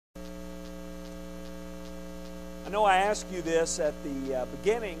know I asked you this at the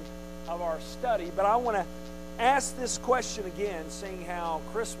beginning of our study, but I want to ask this question again, seeing how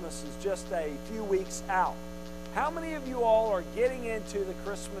Christmas is just a few weeks out. How many of you all are getting into the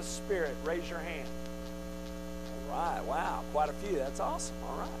Christmas spirit? Raise your hand. All right, wow, quite a few. That's awesome.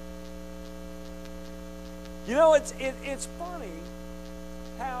 All right. You know, it's funny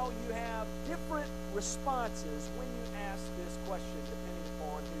how you have different responses when you ask this question, depending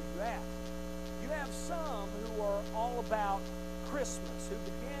upon who you ask. You have some who are all about Christmas, who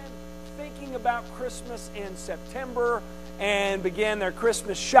began thinking about Christmas in September and began their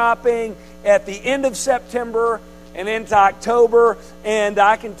Christmas shopping at the end of September and into October. And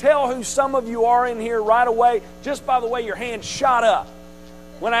I can tell who some of you are in here right away just by the way your hand shot up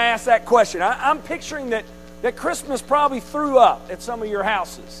when I asked that question. I'm picturing that Christmas probably threw up at some of your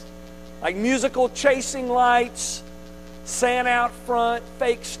houses. Like musical chasing lights, Santa out front,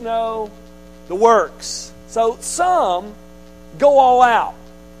 fake snow, the works. So some go all out.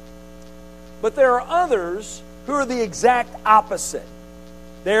 But there are others who are the exact opposite.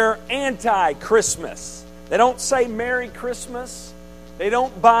 They're anti-Christmas. They don't say Merry Christmas. They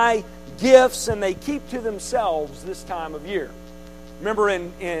don't buy gifts, and they keep to themselves this time of year. Remember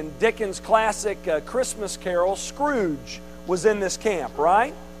in Dickens' classic Christmas Carol, Scrooge was in this camp,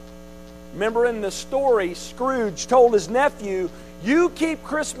 right? Remember in the story, Scrooge told his nephew, "You keep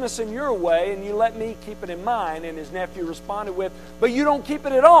Christmas in your way, and you let me keep it in mine." And his nephew responded with, "But you don't keep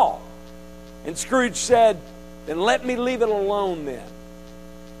it at all." And Scrooge said, "Then let me leave it alone then."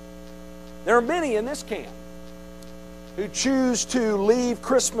 There are many in this camp who choose to leave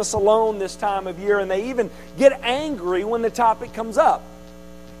Christmas alone this time of year, and they even get angry when the topic comes up.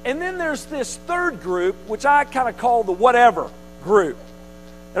 And then there's this third group, which I kind of call the whatever group.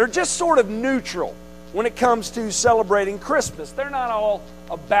 They're just sort of neutral when it comes to celebrating Christmas. They're not all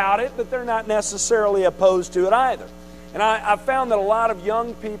about it, but they're not necessarily opposed to it either. And I've found that a lot of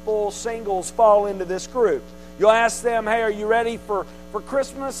young people, singles, fall into this group. You'll ask them, "Hey, are you ready for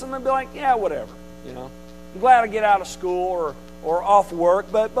Christmas?" And they'll be like, "Yeah, whatever. You know, I'm glad I get out of school or off work,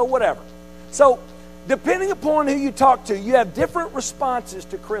 but whatever." So, depending upon who you talk to, you have different responses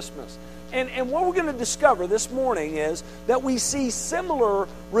to Christmas. And what we're going to discover this morning is that we see similar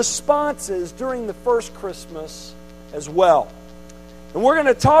responses during the first Christmas as well. And we're going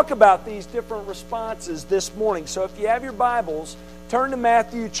to talk about these different responses this morning. So if you have your Bibles, turn to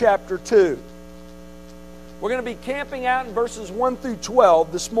Matthew chapter 2. We're going to be camping out in verses 1 through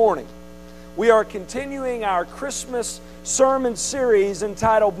 12 this morning. We are continuing our Christmas sermon series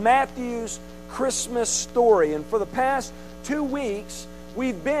entitled Matthew's Christmas Story. And for the past 2 weeks,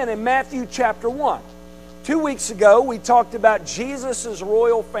 we've been in Matthew chapter 1. 2 weeks ago, we talked about Jesus'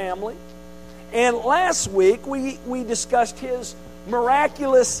 royal family. And last week, we discussed his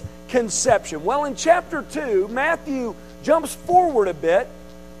miraculous conception. Well, in chapter 2, Matthew jumps forward a bit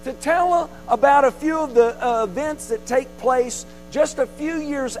to tell about a few of the events that take place just a few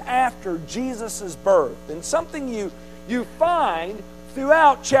years after Jesus' birth. And something you find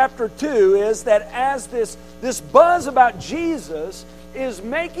throughout chapter 2 is that as this buzz about Jesus is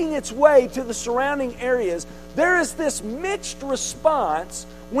making its way to the surrounding areas, there is this mixed response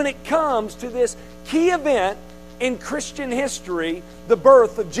when it comes to this key event in Christian history, the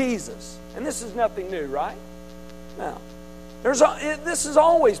birth of Jesus. And this is nothing new, right? No. This has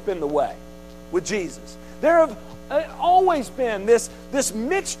always been the way with Jesus. There have always been this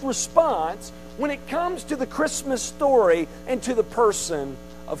mixed response when it comes to the Christmas story and to the person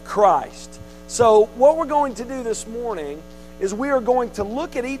of Christ. So what we're going to do this morning is we are going to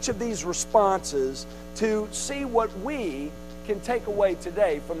look at each of these responses to see what we can take away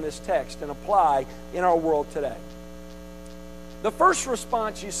today from this text and apply in our world today. The first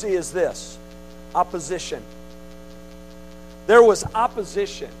response you see is this: opposition. There was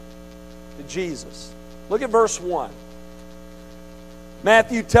opposition to Jesus. Look at verse 1.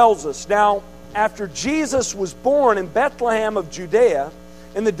 Matthew tells us, "Now, after Jesus was born in Bethlehem of Judea,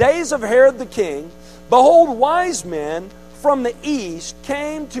 in the days of Herod the king, behold, wise men from the east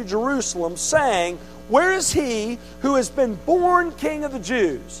came to Jerusalem, saying, 'Where is he who has been born King of the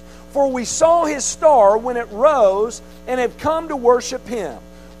Jews? For we saw his star when it rose and have come to worship him.'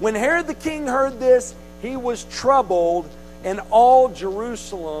 When Herod the king heard this, he was troubled, and all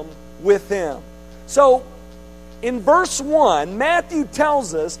Jerusalem with him." So, in verse 1, Matthew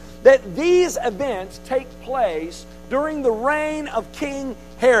tells us that these events take place during the reign of King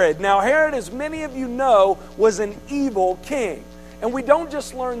Herod. Now, Herod, as many of you know, was an evil king. And we don't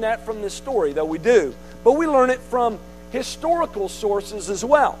just learn that from this story, though we do, but we learn it from historical sources as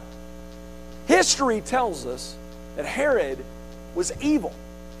well. History tells us that Herod was evil.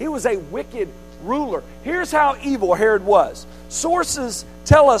 He was a wicked ruler. Here's how evil Herod was. Sources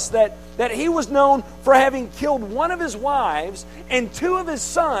tell us that he was known for having killed one of his wives and two of his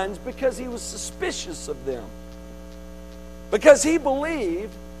sons because he was suspicious of them. Because he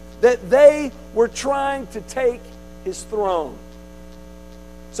believed that they were trying to take his throne.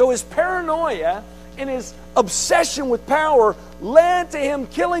 So his paranoia and his obsession with power led to him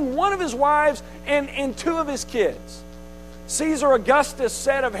killing one of his wives and two of his kids. Caesar Augustus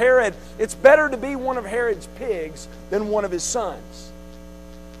said of Herod, it's better to be one of Herod's pigs than one of his sons.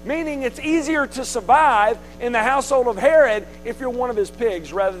 Meaning it's easier to survive in the household of Herod if you're one of his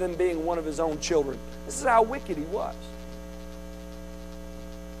pigs rather than being one of his own children. This is how wicked he was.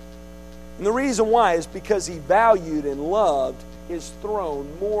 And the reason why is because he valued and loved his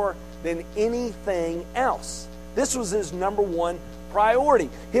throne more than anything else. This was his number one priority,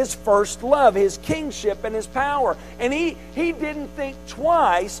 his first love, his kingship and his power. And he didn't think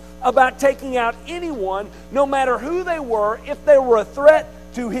twice about taking out anyone, no matter who they were, if they were a threat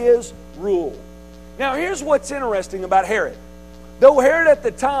to his rule. Now here's what's interesting about Herod. Though Herod at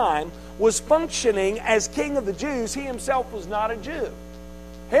the time was functioning as king of the Jews, he himself was not a Jew.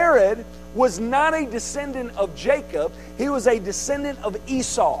 Herod was not a descendant of Jacob, he was a descendant of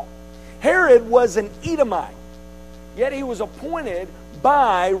Esau. Herod was an Edomite, yet he was appointed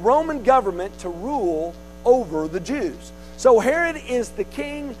by Roman government to rule over the Jews. So Herod is the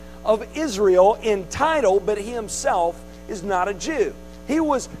king of Israel in title, but he himself is not a Jew. He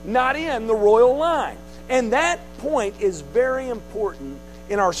was not in the royal line. And that point is very important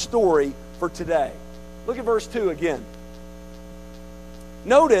in our story for today. Look at verse 2 again.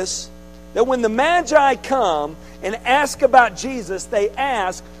 Notice that when the Magi come and ask about Jesus, they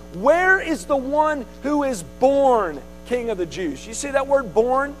ask, where is the one who is born King of the Jews? You see that word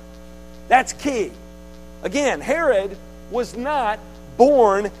born? That's key. Again, Herod was not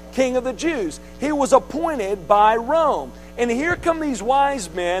born King of the Jews. He was appointed by Rome. And here come these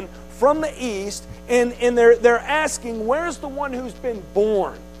wise men from the east, and they're asking, where's the one who's been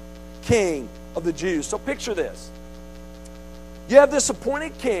born King of the Jews? So picture this. You have this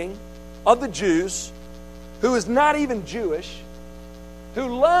appointed king of the Jews who is not even Jewish, who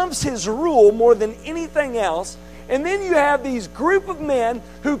loves his rule more than anything else. And then you have these group of men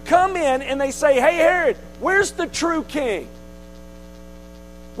who come in and they say, hey Herod, where's the true king?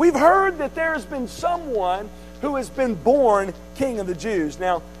 We've heard that there has been someone who has been born King of the Jews.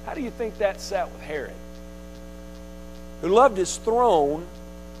 Now, how do you think that sat with Herod? Who loved his throne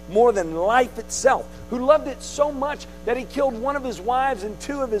more than life itself. Who loved it so much that he killed one of his wives and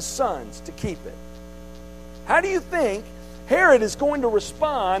two of his sons to keep it. How do you think Herod is going to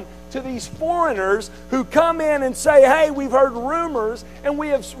respond to these foreigners who come in and say, hey, we've heard rumors and we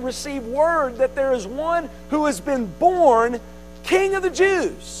have received word that there is one who has been born King of the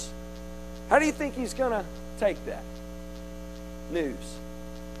Jews? How do you think he's going to take that news?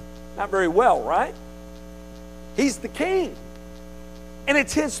 Not very well, right? He's the king, and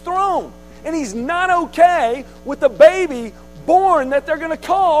it's his throne, and he's not okay with the baby born that they're going to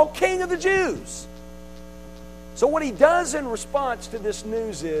call King of the Jews. So what he does in response to this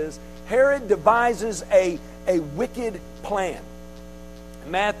news is Herod devises a wicked plan.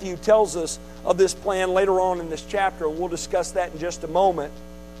 Matthew tells us of this plan later on in this chapter, and we'll discuss that in just a moment.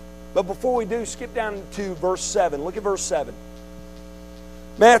 But before we do, skip down to verse 7. Look at verse 7.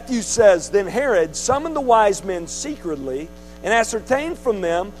 Matthew says, then Herod summoned the wise men secretly and ascertained from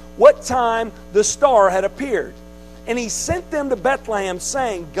them what time the star had appeared. And he sent them to Bethlehem,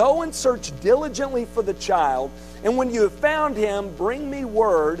 saying, go and search diligently for the child, and when you have found him, bring me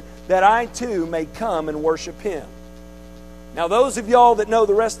word that I too may come and worship him. Now those of y'all that know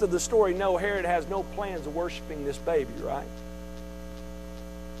the rest of the story know Herod has no plans of worshiping this baby, right?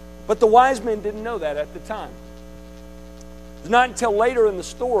 But the wise men didn't know that at the time. It's not until later in the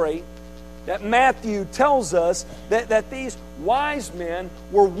story that Matthew tells us that these wise men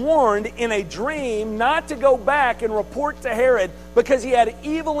were warned in a dream not to go back and report to Herod because he had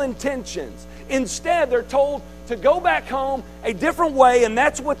evil intentions. Instead, they're told to go back home a different way, and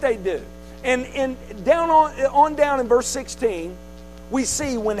that's what they do. And down in verse 16, we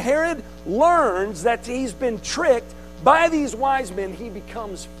see when Herod learns that he's been tricked by these wise men, he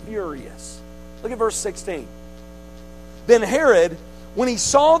becomes furious. Look at verse 16. Then Herod, when he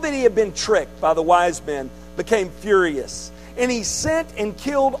saw that he had been tricked by the wise men, became furious. And he sent and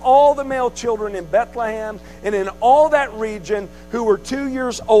killed all the male children in Bethlehem and in all that region who were 2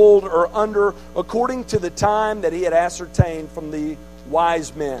 years old or under, according to the time that he had ascertained from the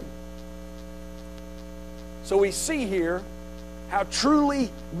wise men. So we see here how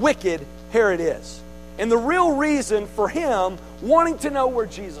truly wicked Herod is. And the real reason for him wanting to know where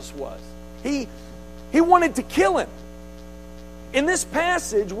Jesus was. He wanted to kill him. In this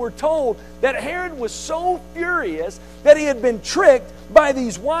passage, we're told that Herod was so furious that he had been tricked by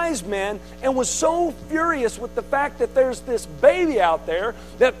these wise men and was so furious with the fact that there's this baby out there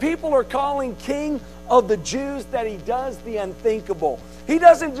that people are calling King of the Jews that he does the unthinkable. He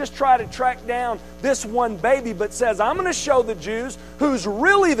doesn't just try to track down this one baby, but says, I'm going to show the Jews who's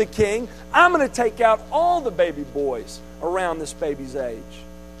really the king. I'm going to take out all the baby boys around this baby's age.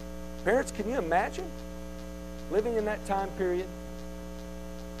 Parents, can you imagine living in that time period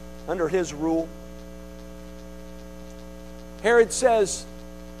under his rule? Herod says,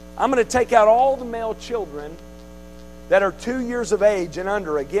 I'm going to take out all the male children that are 2 years of age and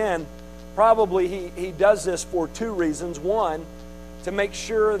under. Again, probably he does this for two reasons. One, to make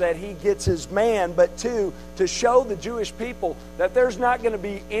sure that he gets his man, but two, to show the Jewish people that there's not going to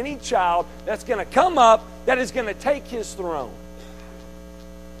be any child that's going to come up that is going to take his throne.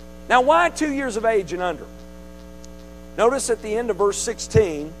 Now, why 2 years of age and under? Notice at the end of verse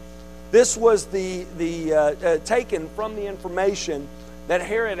 16, this was taken from the information that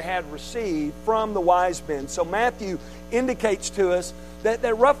Herod had received from the wise men. So Matthew indicates to us that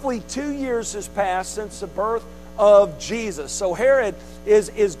roughly 2 years has passed since the birth of Jesus. So Herod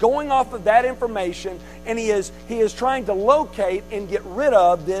is going off of that information, and he is trying to locate and get rid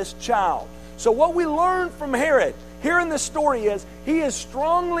of this child. So what we learn from Herod here in this story is he is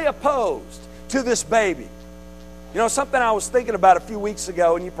strongly opposed to this baby. You know, something I was thinking about a few weeks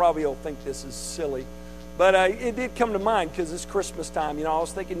ago, and you probably will think this is silly, but it did come to mind because it's Christmas time. You know, I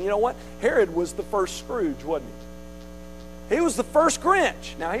was thinking, you know what? Herod was the first Scrooge, wasn't he? He was the first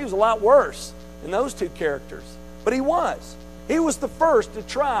Grinch. Now, he was a lot worse than those two characters, but he was. He was the first to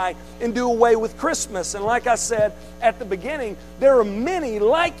try and do away with Christmas. And like I said at the beginning, there are many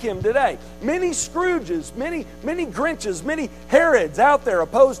like him today. Many Scrooges, many Grinches, many Herods out there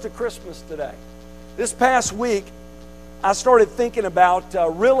opposed to Christmas today. This past week, I started thinking about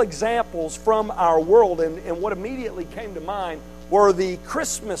real examples from our world, and what immediately came to mind were the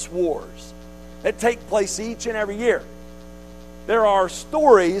Christmas wars that take place each and every year. There are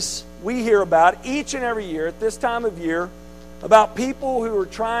stories we hear about each and every year at this time of year about people who are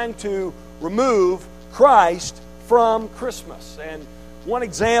trying to remove Christ from Christmas. And one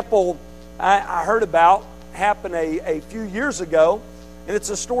example I heard about happened a few years ago, and it's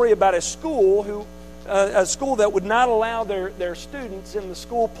a story about a school that would not allow their students in the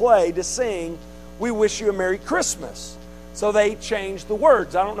school play to sing, "We Wish You a Merry Christmas." So they changed the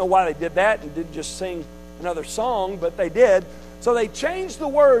words. I don't know why they did that and didn't just sing another song, but they did. So they changed the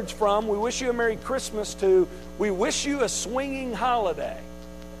words from "We Wish You a Merry Christmas" to "We Wish You a Swinging Holiday."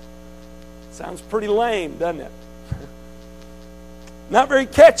 Sounds pretty lame, doesn't it? Not very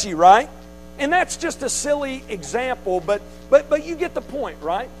catchy, right? And that's just a silly example, but you get the point,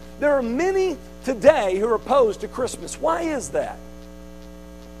 right? There are many today who are opposed to Christmas. Why is that?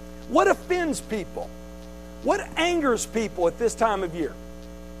 What offends people? What angers people at this time of year?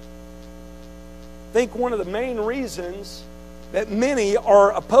 I think one of the main reasons that many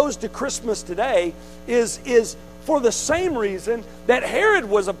are opposed to Christmas today is for the same reason that Herod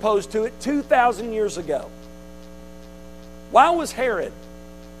was opposed to it 2,000 years ago. Why was Herod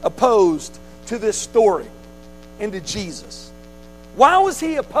opposed to this story and to Jesus? Why was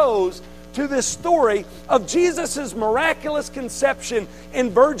he opposed to this story of Jesus' miraculous conception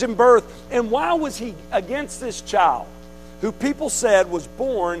and virgin birth? And why was he against this child who people said was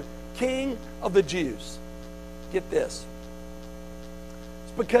born King of the Jews? Get this.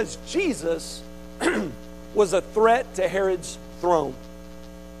 It's because Jesus was a threat to Herod's throne.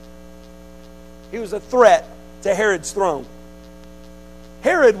 He was a threat to Herod's throne.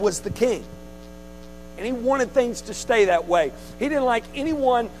 Herod was the king. And he wanted things to stay that way. He didn't like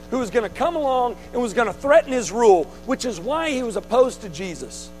anyone who was going to come along and was going to threaten his rule, which is why he was opposed to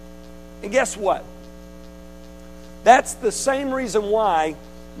Jesus. And guess what? That's the same reason why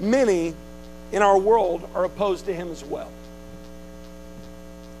many in our world are opposed to him as well.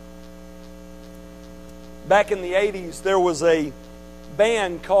 Back in the 80s, there was a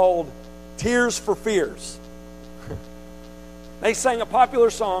band called Tears for Fears. They sang a popular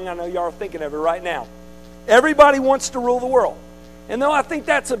song. I know y'all are thinking of it right now. Everybody wants to rule the world. And though I think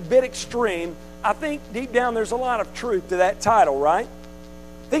that's a bit extreme, I think deep down there's a lot of truth to that title, right?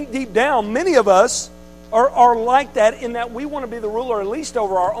 I think deep down many of us are like that in that we want to be the ruler at least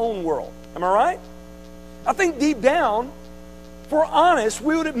over our own world. Am I right? I think deep down, if we're honest,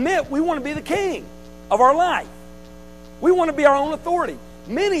 we would admit we want to be the king of our life. We want to be our own authority.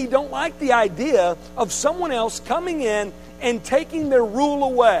 Many don't like the idea of someone else coming in and taking their rule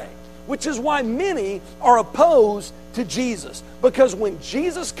away. which is why many are opposed to Jesus. Because when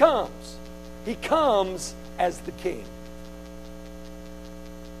Jesus comes, He comes as the King.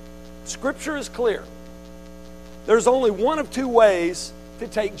 Scripture is clear. There's only one of two ways to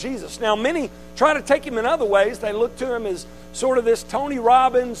take Jesus. Now, many try to take Him in other ways. They look to Him as sort of this Tony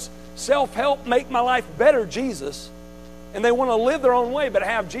Robbins, self-help, make my life better Jesus. And they want to live their own way, but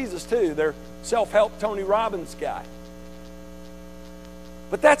have Jesus too. They're self-help Tony Robbins guy.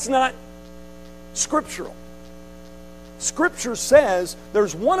 But that's not scriptural. Scripture says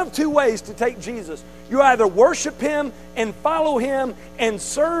there's one of two ways to take Jesus. You either worship Him and follow Him and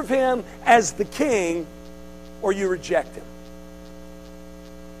serve Him as the King, or you reject Him.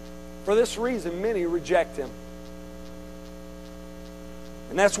 For this reason, many reject Him.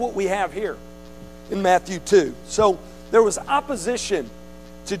 And that's what we have here in Matthew 2. So there was opposition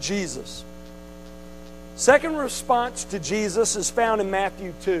to Jesus. Second response to Jesus is found in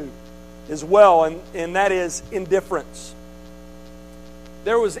Matthew 2 as well, and that is indifference.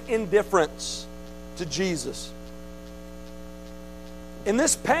 There was indifference to Jesus. In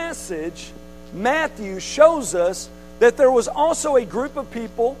this passage, Matthew shows us that there was also a group of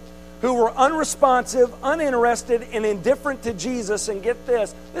people who were unresponsive, uninterested, and indifferent to Jesus. And get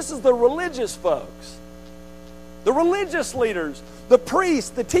this is the religious folks. The religious leaders, the priests,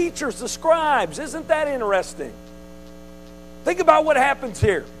 the teachers, the scribes. Isn't that interesting? Think about what happens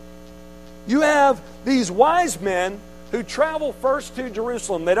here. You have these wise men who travel first to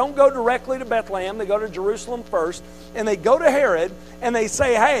Jerusalem. They don't go directly to Bethlehem. They go to Jerusalem first. And they go to Herod and they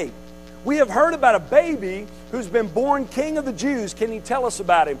say, hey, we have heard about a baby who's been born King of the Jews. Can you tell us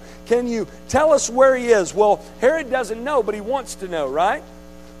about him? Can you tell us where he is? Well, Herod doesn't know, but he wants to know, right?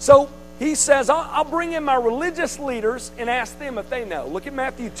 So he says, I'll bring in my religious leaders and ask them if they know. Look at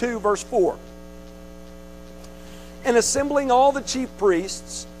Matthew 2, verse 4. And assembling all the chief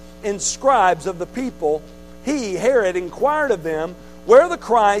priests and scribes of the people, he, Herod, inquired of them where the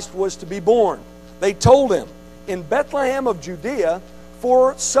Christ was to be born. They told him, in Bethlehem of Judea,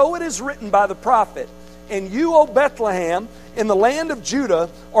 for so it is written by the prophet, and you, O Bethlehem, in the land of Judah,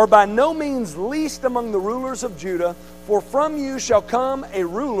 are by no means least among the rulers of Judah, for from you shall come a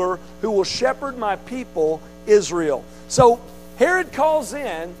ruler who will shepherd my people Israel. So Herod calls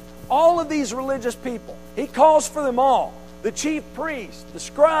in all of these religious people. He calls for them all, the chief priests, the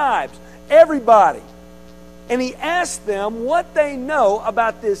scribes, everybody. And he asks them what they know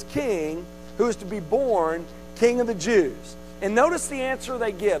about this king who is to be born King of the Jews. And notice the answer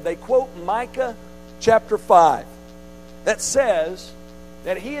they give. They quote Micah chapter 5 that says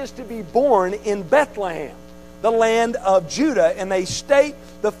that he is to be born in Bethlehem, the land of Judah. And they state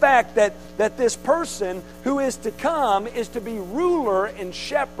the fact that this person who is to come is to be ruler and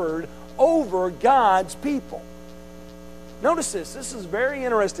shepherd over God's people. Notice this. This is very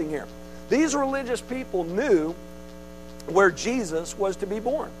interesting here. These religious people knew where Jesus was to be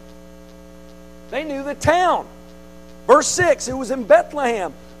born. They knew the town. Verse 6, it was in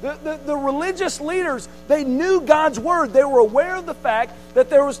Bethlehem. The religious leaders, they knew God's word. They were aware of the fact that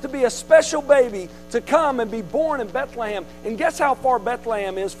there was to be a special baby to come and be born in Bethlehem. And guess how far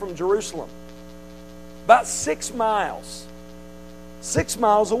Bethlehem is from Jerusalem? About 6 miles. 6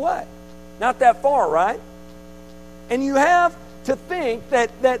 miles away. Not that far, right? And you have to think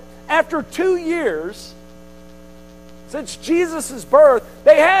that after 2 years since Jesus' birth,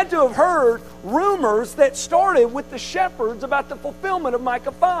 they had to have heard rumors that started with the shepherds about the fulfillment of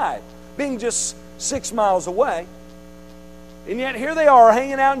Micah 5, being just 6 miles away. And yet here they are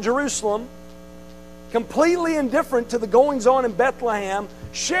hanging out in Jerusalem, completely indifferent to the goings-on in Bethlehem,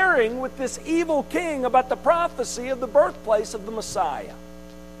 sharing with this evil king about the prophecy of the birthplace of the Messiah.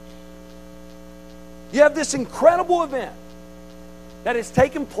 You have this incredible event that has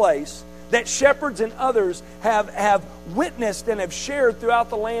taken place that shepherds and others have witnessed and have shared throughout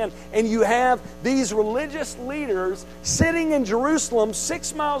the land. And you have these religious leaders sitting in Jerusalem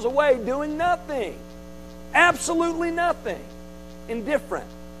 6 miles away doing nothing. Absolutely nothing. Indifferent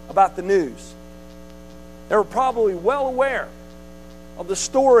about the news. They were probably well aware of the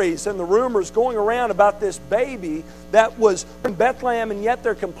stories and the rumors going around about this baby that was in Bethlehem, and yet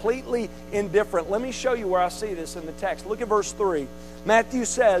they're completely indifferent. Let me show you where I see this in the text. Look at verse 3. Matthew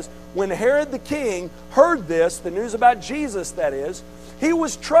says, when Herod the king heard this, the news about Jesus that is, he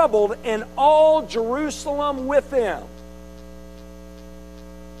was troubled, and all Jerusalem with him.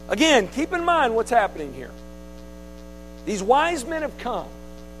 Again, keep in mind what's happening here. These wise men have come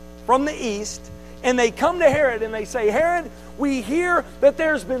from the east, and they come to Herod and they say, Herod, we hear that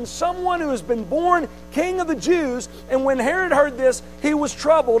there's been someone who has been born King of the Jews. And when Herod heard this, he was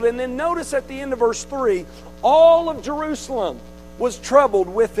troubled. And then notice at the end of verse 3, all of Jerusalem was troubled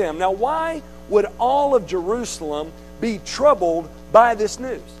with them. Now, why would all of Jerusalem be troubled by this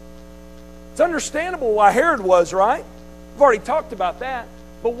news? It's understandable why Herod was, right? We've already talked about that.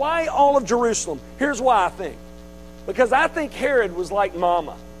 But why all of Jerusalem? Here's why I think. Because I think Herod was like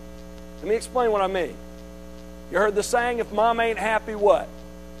mama. Let me explain what I mean. You heard the saying, if mom ain't happy, what?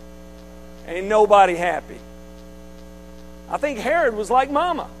 Ain't nobody happy. I think Herod was like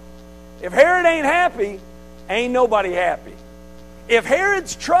mama. If Herod ain't happy, ain't nobody happy. If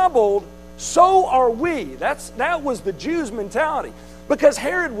Herod's troubled, so are we. That was the Jews' mentality. Because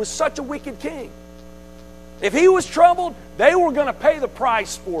Herod was such a wicked king. If he was troubled, they were going to pay the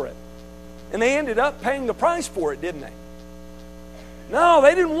price for it. And they ended up paying the price for it, didn't they? No,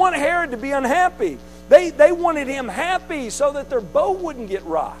 they didn't want Herod to be unhappy. They wanted him happy so that their boat wouldn't get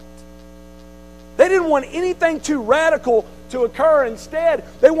rocked. They didn't want anything too radical to occur. Instead,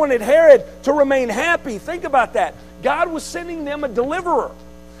 they wanted Herod to remain happy. Think about that. God was sending them a deliverer.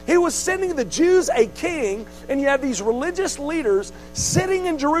 He was sending the Jews a king, and you have these religious leaders sitting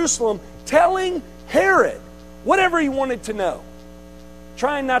in Jerusalem telling Herod whatever he wanted to know,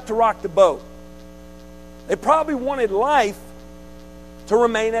 trying not to rock the boat. They probably wanted life to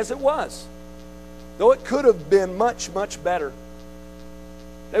remain as it was, though it could have been much, much better.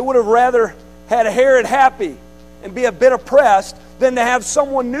 They would have rather had Herod happy and be a bit oppressed than to have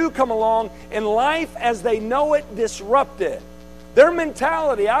someone new come along and life as they know it disrupted. Their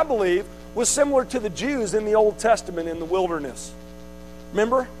mentality, I believe, was similar to the Jews in the Old Testament in the wilderness.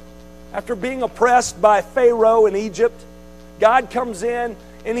 Remember? After being oppressed by Pharaoh in Egypt, God comes in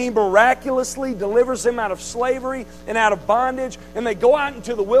and He miraculously delivers them out of slavery and out of bondage. And they go out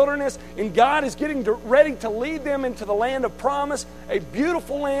into the wilderness, and God is getting ready to lead them into the land of promise, a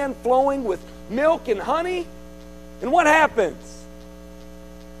beautiful land flowing with milk and honey. And what happens?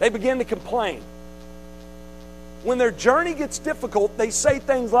 They begin to complain. When their journey gets difficult, they say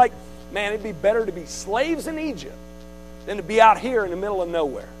things like, man, it'd be better to be slaves in Egypt than to be out here in the middle of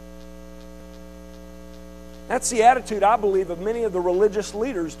nowhere. That's the attitude, I believe, of many of the religious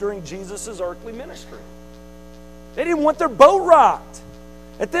leaders during Jesus' earthly ministry. They didn't want their boat rocked.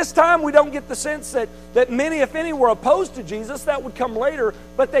 At this time, we don't get the sense that many, if any, were opposed to Jesus. That would come later.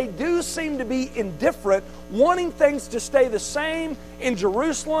 But they do seem to be indifferent, wanting things to stay the same in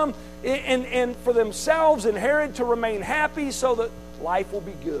Jerusalem and for themselves and Herod to remain happy so that life will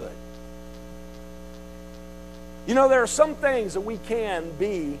be good. You know, there are some things that we can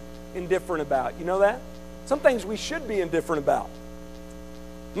be indifferent about. You know that? Some things we should be indifferent about.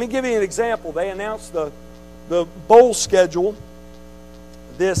 Let me give you an example. They announced the bowl schedule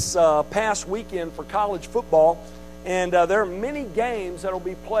this past weekend for college football, and there are many games that will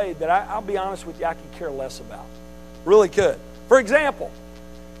be played that I'll be honest with you, I could care less about. Really could. For example,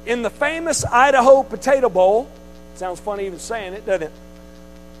 in the famous Idaho Potato Bowl, sounds funny even saying it, doesn't it?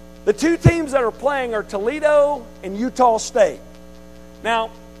 The two teams that are playing are Toledo and Utah State. Now,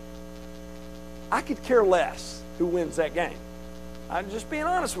 I could care less who wins that game. I'm just being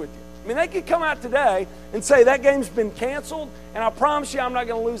honest with you. I mean, they could come out today and say that game's been canceled, and I promise you I'm not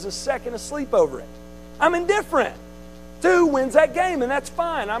going to lose a second of sleep over it. I'm indifferent to who wins that game, and that's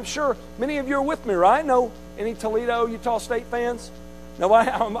fine. I'm sure many of you are with me, right? No, any Toledo, Utah State fans? No,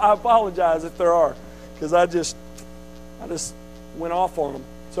 I apologize if there are, because I just went off on them.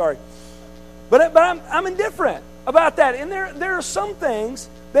 Sorry. But I'm indifferent about that. And there are some things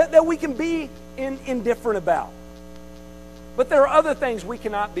that we can be indifferent about. But there are other things we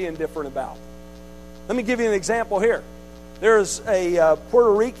cannot be indifferent about. Let me give you an example here. There's a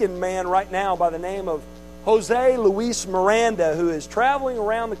Puerto Rican man right now by the name of Jose Luis Miranda who is traveling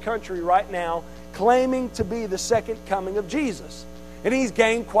around the country right now claiming to be the second coming of Jesus. And he's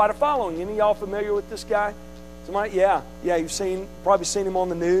gained quite a following. Any of y'all familiar with this guy? Somebody? Yeah, you've probably seen him on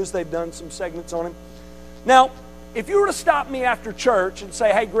the news. They've done some segments on him. Now, if you were to stop me after church and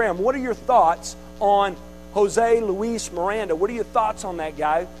say, hey, Graham, what are your thoughts on Jose Luis Miranda? What are your thoughts on that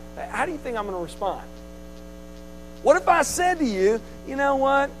guy? How do you think I'm going to respond? What if I said to you, you know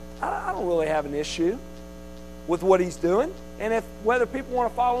what, I don't really have an issue with what he's doing, and whether people want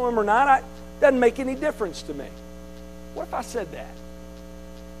to follow him or not, it doesn't make any difference to me. What if I said that?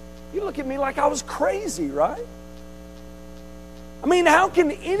 You look at me like I was crazy, right? I mean, how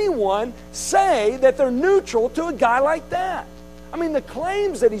can anyone say that they're neutral to a guy like that? I mean, the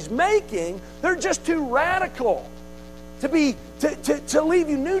claims that he's making, they're just too radical to leave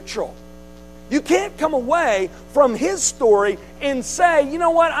you neutral. You can't come away from his story and say, you know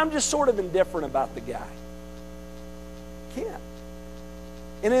what, I'm just sort of indifferent about the guy. You can't.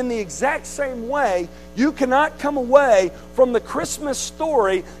 And in the exact same way, you cannot come away from the Christmas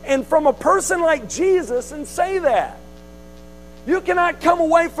story and from a person like Jesus and say that. You cannot come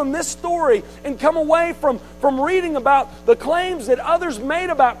away from this story and come away from reading about the claims that others made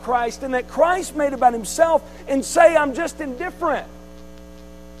about Christ and that Christ made about Himself and say, I'm just indifferent.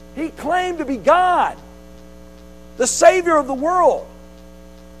 He claimed to be God, the Savior of the world.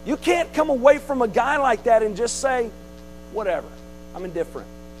 You can't come away from a guy like that and just say, whatever, I'm indifferent.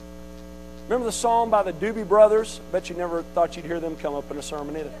 Remember the song by the Doobie Brothers? I bet you never thought you'd hear them come up in a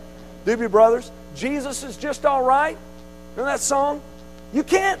sermon either. Doobie Brothers, Jesus is just all right. Remember that song? You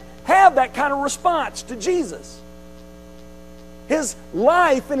can't have that kind of response to Jesus. His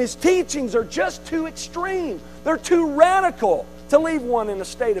life and His teachings are just too extreme. They're too radical to leave one in a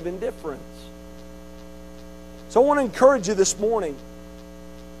state of indifference. So I want to encourage you this morning,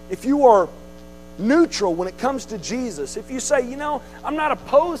 if you are neutral when it comes to Jesus, if you say, I'm not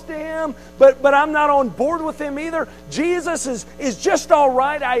opposed to Him, but I'm not on board with Him either, Jesus is just all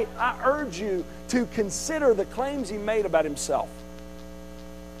right, I urge you to consider the claims He made about Himself.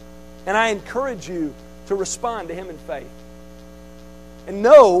 And I encourage you to respond to Him in faith. And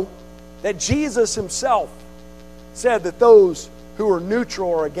know that Jesus Himself said that those who are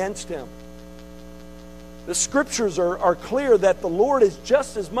neutral are against Him. The Scriptures are clear that the Lord is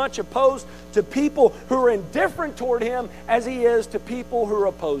just as much opposed to people who are indifferent toward Him as He is to people who are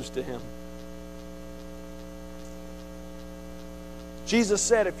opposed to Him. Jesus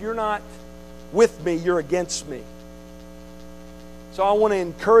said, if you're not with me, you're against me. So I want to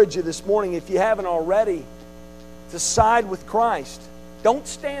encourage you this morning, if you haven't already, to side with Christ. Don't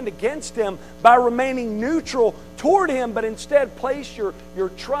stand against Him by remaining neutral toward Him, but instead place your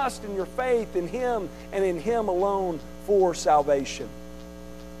trust and your faith in Him and in Him alone for salvation.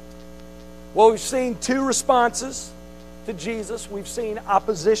 Well, we've seen two responses to Jesus. We've seen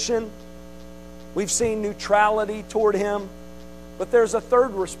opposition. We've seen neutrality toward Him. But there's a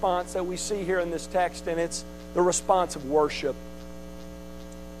third response that we see here in this text, and it's the response of worship.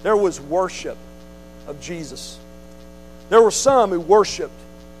 There was worship of Jesus. There were some who worshiped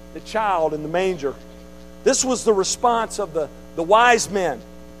the child in the manger. This was the response of the wise men.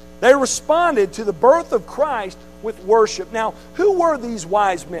 They responded to the birth of Christ with worship. Now, who were these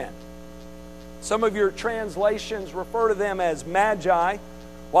wise men? Some of your translations refer to them as magi,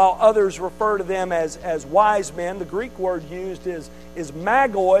 while others refer to them as wise men. The Greek word used is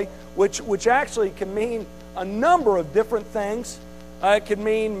magoi, which actually can mean a number of different things. It can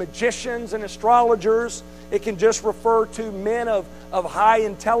mean magicians and astrologers. It can just refer to men of high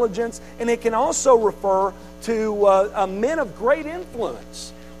intelligence. And it can also refer to men of great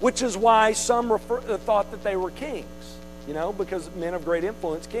influence, which is why some thought that they were kings, because men of great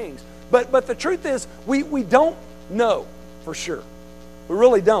influence, kings. But the truth is, we don't know for sure. We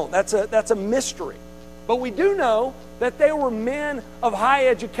really don't. That's a mystery. But we do know that they were men of high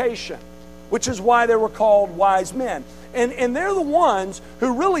education, which is why they were called wise men. And they're the ones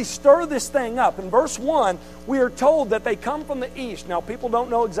who really stir this thing up. In verse 1, we are told that they come from the east. Now, people don't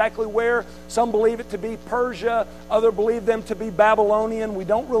know exactly where. Some believe it to be Persia. Others believe them to be Babylonian. We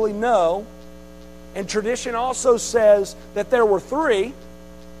don't really know. And tradition also says that there were three,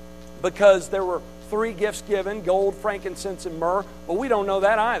 because there were three gifts given, gold, frankincense, and myrrh. But we don't know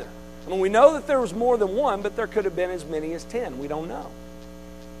that either. I mean, we know that there was more than one, but there could have been as many as 10. We don't know.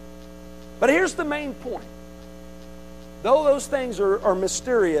 But here's the main point. Though those things are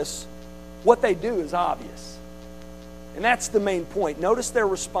mysterious, what they do is obvious. And that's the main point. Notice their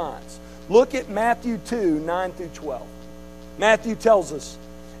response. Look at Matthew 2, 9 through 12. Matthew tells us,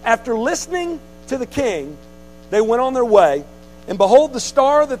 after listening to the king, they went on their way, and behold, the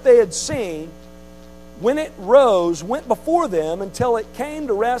star that they had seen, when it rose, went before them until it came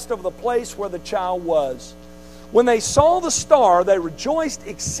to rest over the place where the child was. When they saw the star, they rejoiced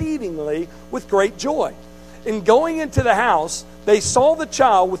exceedingly with great joy. In going into the house, they saw the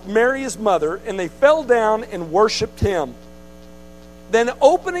child with Mary his mother, and they fell down and worshipped Him. Then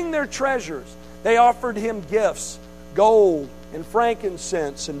opening their treasures, they offered Him gifts, gold and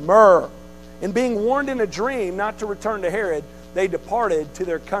frankincense and myrrh. And being warned in a dream not to return to Herod, they departed to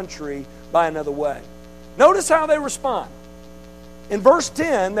their country by another way. Notice how they respond. In verse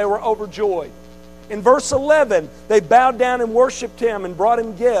 10, they were overjoyed. In verse 11, they bowed down and worshiped Him and brought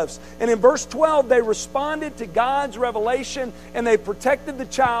Him gifts. And in verse 12, they responded to God's revelation, and they protected the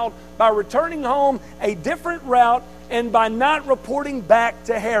child by returning home a different route and by not reporting back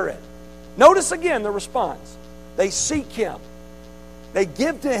to Herod. Notice again the response. They seek Him. They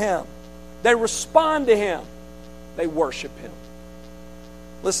give to Him. They respond to Him. They worship Him.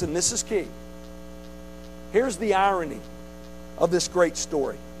 Listen, this is key. Here's the irony of this great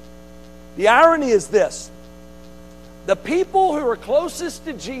story. The irony is this. The people who are closest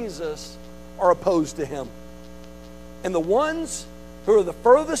to Jesus are opposed to Him. And the ones who are the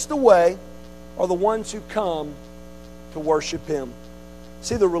furthest away are the ones who come to worship Him.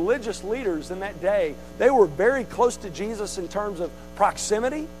 See, the religious leaders in that day, they were very close to Jesus in terms of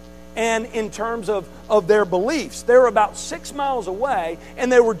proximity and in terms of their beliefs. They were about 6 miles away,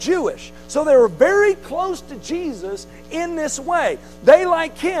 and they were Jewish. So they were very close to Jesus in this way. They,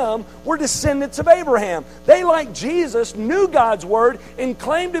 like Him, were descendants of Abraham. They, like Jesus, knew God's Word and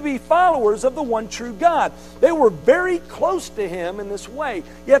claimed to be followers of the one true God. They were very close to Him in this way.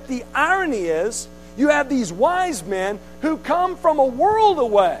 Yet the irony is, you have these wise men who come from a world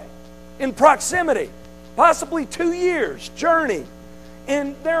away in proximity, possibly 2 years' journey.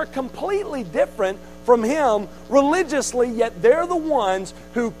 And they're completely different from Him religiously, yet they're the ones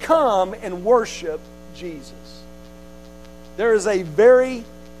who come and worship Jesus. There is a very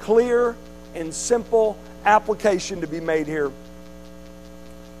clear and simple application to be made here.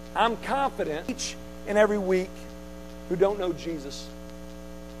 I'm confident each and every week who don't know Jesus.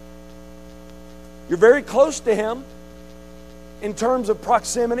 You're very close to Him in terms of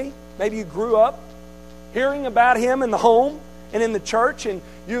proximity. Maybe you grew up hearing about Him in the home and in the church, and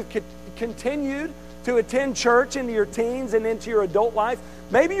you've continued to attend church into your teens and into your adult life.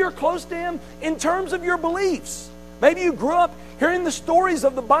 Maybe you're close to Him in terms of your beliefs. Maybe you grew up hearing the stories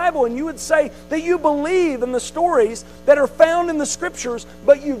of the Bible, and you would say that you believe in the stories that are found in the Scriptures,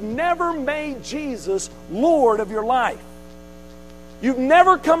 but you've never made Jesus Lord of your life. You've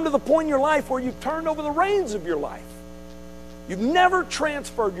never come to the point in your life where you've turned over the reins of your life. You've never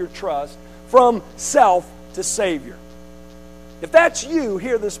transferred your trust from self to Savior. If that's you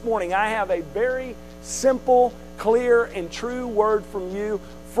here this morning, I have a very simple, clear, and true word from you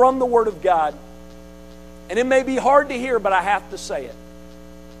from the Word of God. And it may be hard to hear, but I have to say it.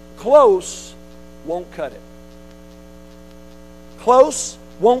 Close won't cut it. Close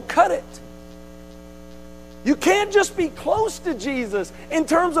won't cut it. You can't just be close to Jesus in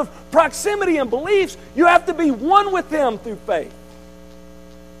terms of proximity and beliefs. You have to be one with Him through faith.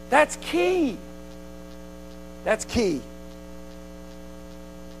 That's key. That's key.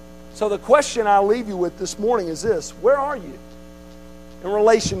 So the question I'll leave you with this morning is this: where are you in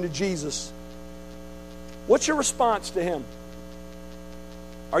relation to Jesus? What's your response to Him?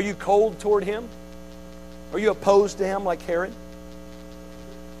 Are you cold toward Him? Are you opposed to Him like Herod?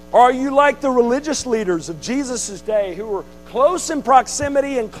 Or are you like the religious leaders of Jesus' day who were close in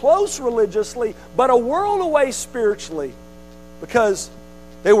proximity and close religiously, but a world away spiritually because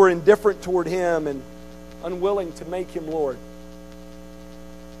they were indifferent toward Him and unwilling to make Him Lord?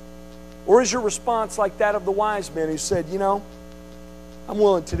 Or is your response like that of the wise men who said, you know, I'm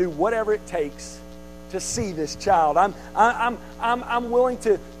willing to do whatever it takes to see this child. I'm willing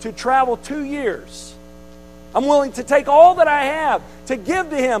to travel 2 years. I'm willing to take all that I have to give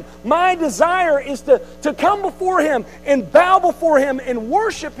to Him. My desire is to come before Him and bow before Him and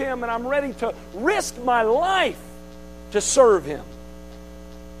worship Him, and I'm ready to risk my life to serve Him.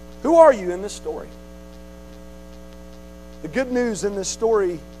 Who are you in this story? The good news in this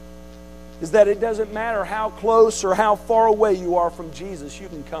story is that it doesn't matter how close or how far away you are from Jesus, you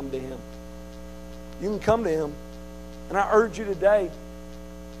can come to Him. You can come to Him. And I urge you today,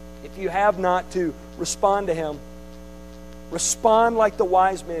 if you have not, to respond to Him. Respond like the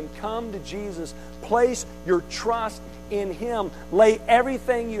wise men. Come to Jesus. Place your trust in Him. Lay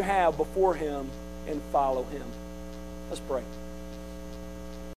everything you have before Him and follow Him. Let's pray.